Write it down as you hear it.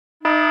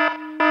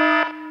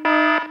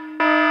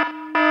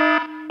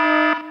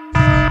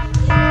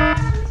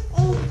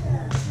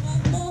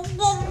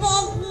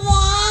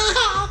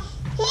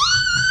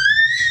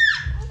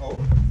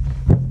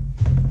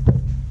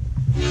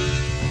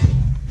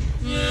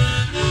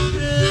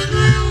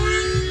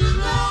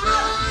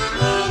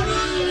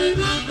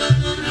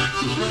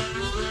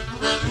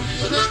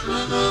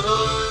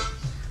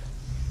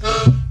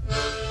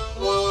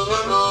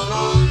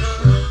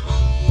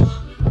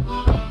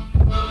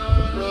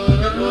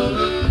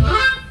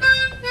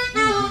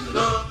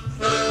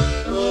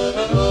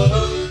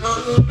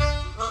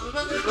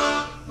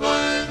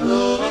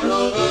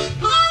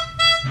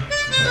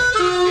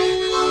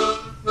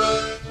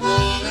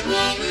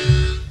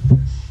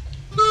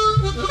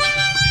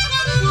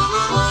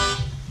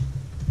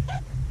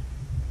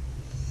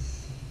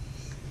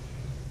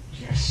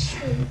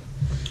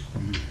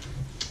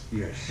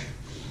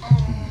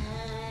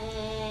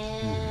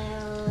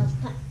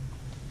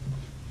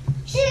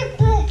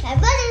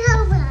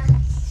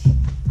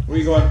Where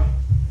are you going?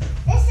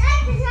 This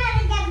side is trying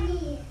to get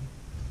me.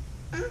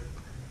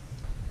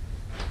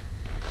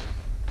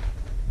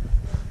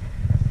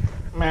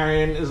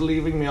 Marion is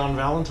leaving me on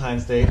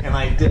Valentine's Day, and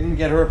I didn't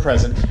get her a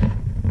present.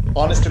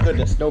 Honest to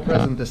goodness, no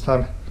present this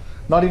time.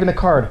 Not even a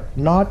card.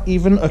 Not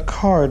even a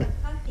card.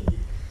 Puppy.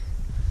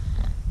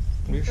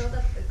 You filled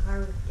up the car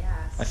with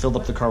gas. I filled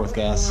up the car with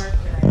gas. What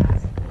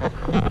more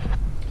could I ask?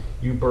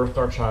 You birthed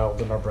our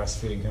child and are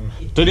breastfeeding him.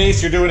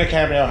 Denise, you're doing a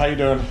cameo. How you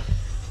doing?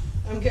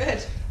 I'm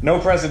good. No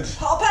present.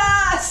 I'll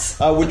pass!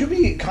 Would you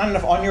be kind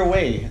enough on your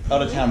way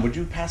out of town? Would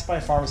you pass by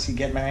a pharmacy,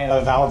 get Marion a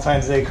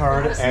Valentine's Day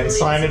card, and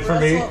sign it for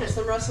me?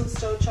 Some Russell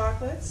Stowe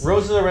chocolates.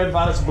 Roses are red,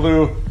 violets are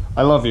blue.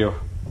 I love you.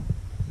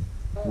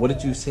 What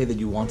did you say that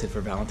you wanted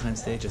for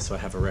Valentine's Day, just so I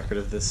have a record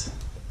of this?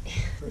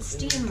 The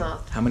steam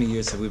mop. How many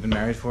years have we been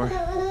married for?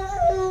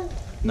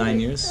 9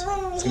 years?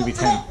 It's gonna be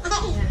 10.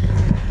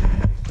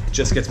 It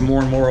just gets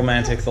more and more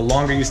romantic the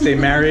longer you stay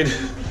married.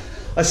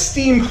 A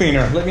steam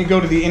cleaner. Let me go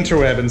to the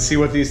interweb and see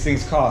what these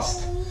things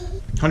cost.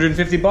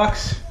 150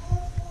 bucks?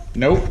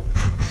 Nope.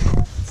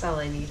 That's all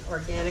I need.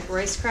 Organic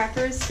rice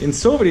crackers. In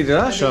Sobri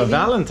Russia,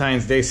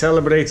 Valentine's Day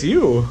celebrates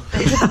you.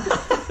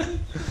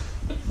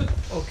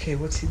 Okay,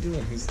 what's he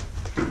doing? He's...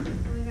 Oh my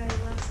god,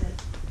 he loves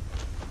it.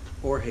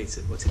 Or hates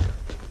it. What's he doing?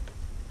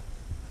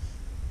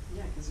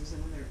 Yeah, because there's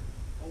another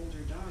older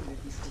dog that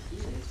used to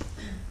eat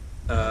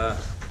it.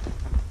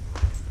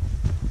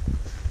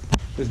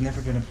 There's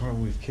never been a part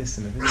where we've kissed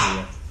in a video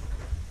yet.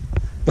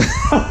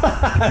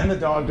 And the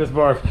dog just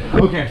barked.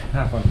 Okay,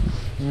 have fun.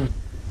 You look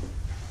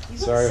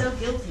Sorry. so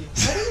guilty.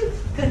 What are you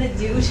gonna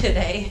do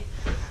today?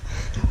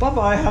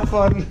 Bye-bye, have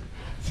fun.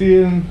 See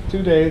you in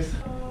 2 days.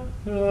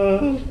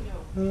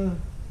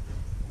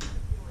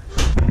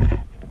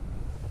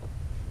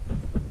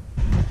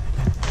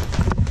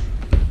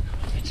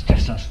 It's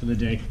just us for the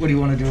day. What do you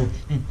want to do?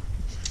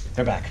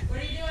 They're back. What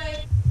are you doing?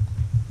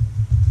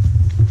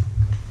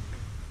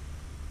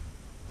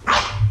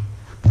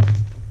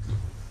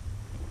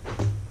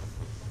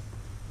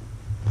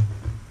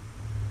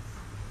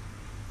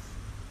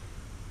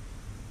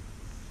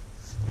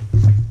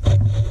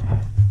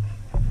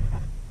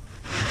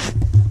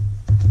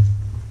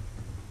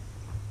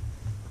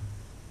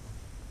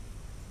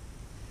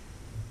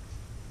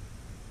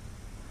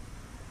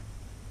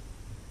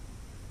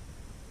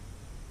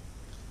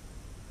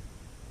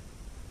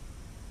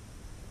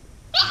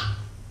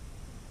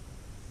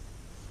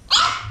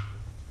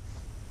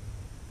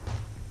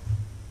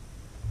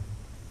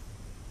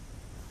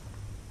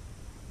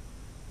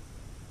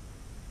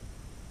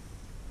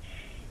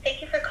 Thank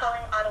you for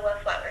calling Ottawa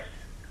Flowers,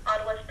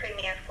 Ottawa's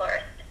premier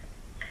florist.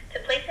 To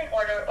place an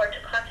order or to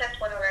contact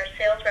one of our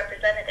sales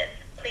representatives,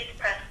 please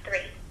press 3.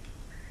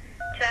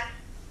 To ask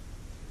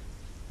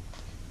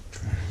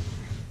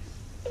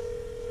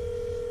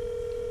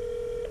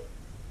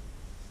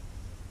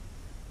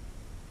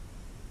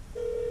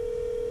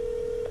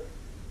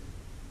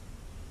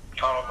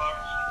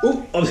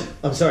Oh,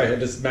 I'm sorry. I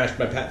just mashed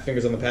my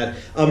fingers on the pad.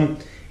 Do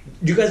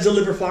you guys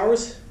deliver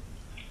flowers?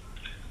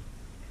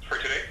 For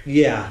today?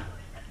 Yeah.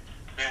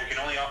 Man, we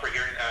can only offer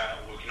here.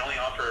 We can only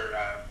offer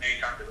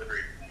anytime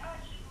delivery.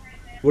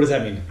 What does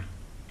that mean?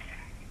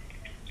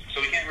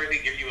 So we can't really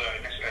give you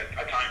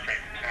a time frame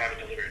to have it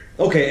delivered.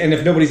 Okay, and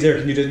if nobody's there,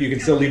 you can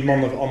still leave them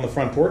on the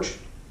front porch?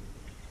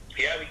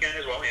 Yeah, we can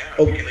as well. Yeah,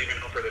 Oh. we can leave a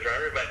note for the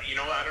driver. But you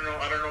know, I don't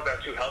know if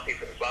that's too healthy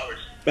for the flowers.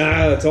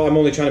 That's all. I'm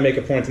only trying to make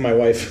a point to my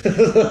wife.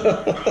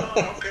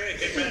 Oh, okay,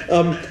 good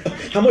man.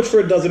 How much for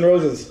a dozen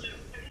roses?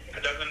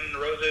 A dozen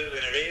roses in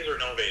a vase or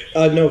no vase?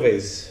 No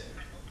vase.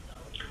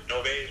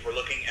 No vase. We're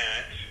looking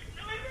at.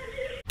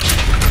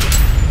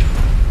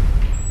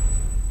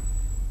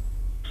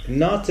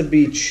 Not to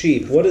be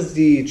cheap, what is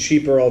the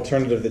cheaper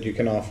alternative that you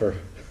can offer?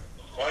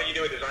 Why don't you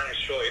do a designer's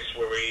choice,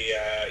 where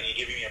you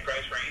give me a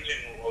price range,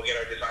 and we'll get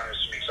our designers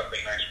to make something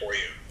nice for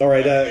you. All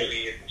right.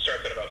 Maybe it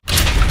starts at about.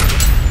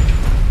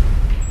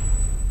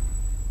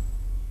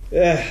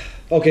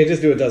 Okay,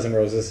 just do a dozen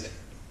roses.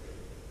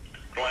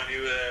 You want to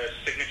do a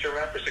signature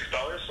wrap for $6?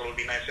 So it'll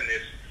be nice in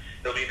this.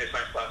 It'll be in this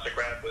nice plastic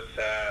wrap with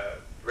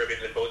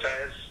ribbons and bow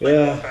ties.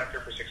 Yeah.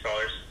 Factor for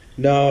 $6.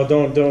 No,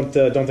 don't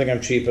think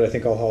I'm cheap, but I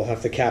think I'll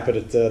have to cap it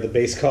at the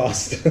base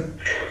cost. All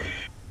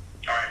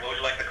right. What would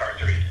you like the card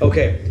to read?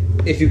 Okay,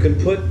 if you can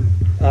put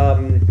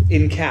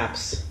in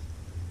caps,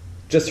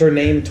 just her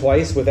name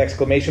twice with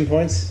exclamation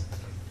points.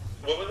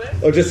 What was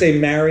that? Or just say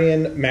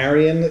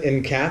Marion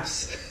in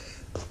caps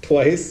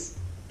twice.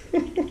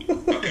 Okay,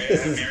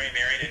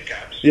 Marion in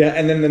caps. Yeah,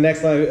 and then the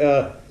next line,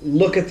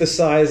 look at the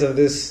size of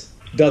this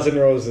dozen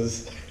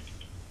roses.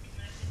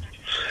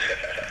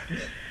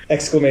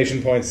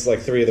 Exclamation points,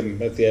 like 3 of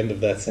them at the end of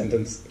that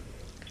sentence.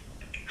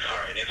 All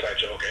right, inside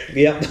joke,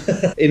 okay?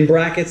 Yep. In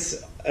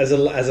brackets, at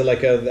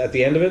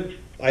the end of it,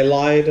 I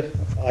lied.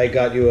 I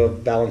got you a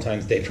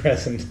Valentine's Day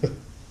present. All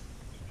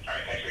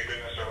right, thanks for doing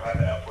this. So we'll have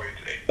that out for you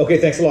today. Okay,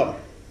 thanks a lot.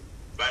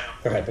 Bye now.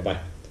 All right, bye-bye.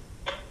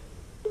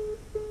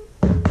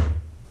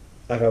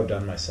 I've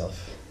outdone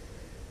myself.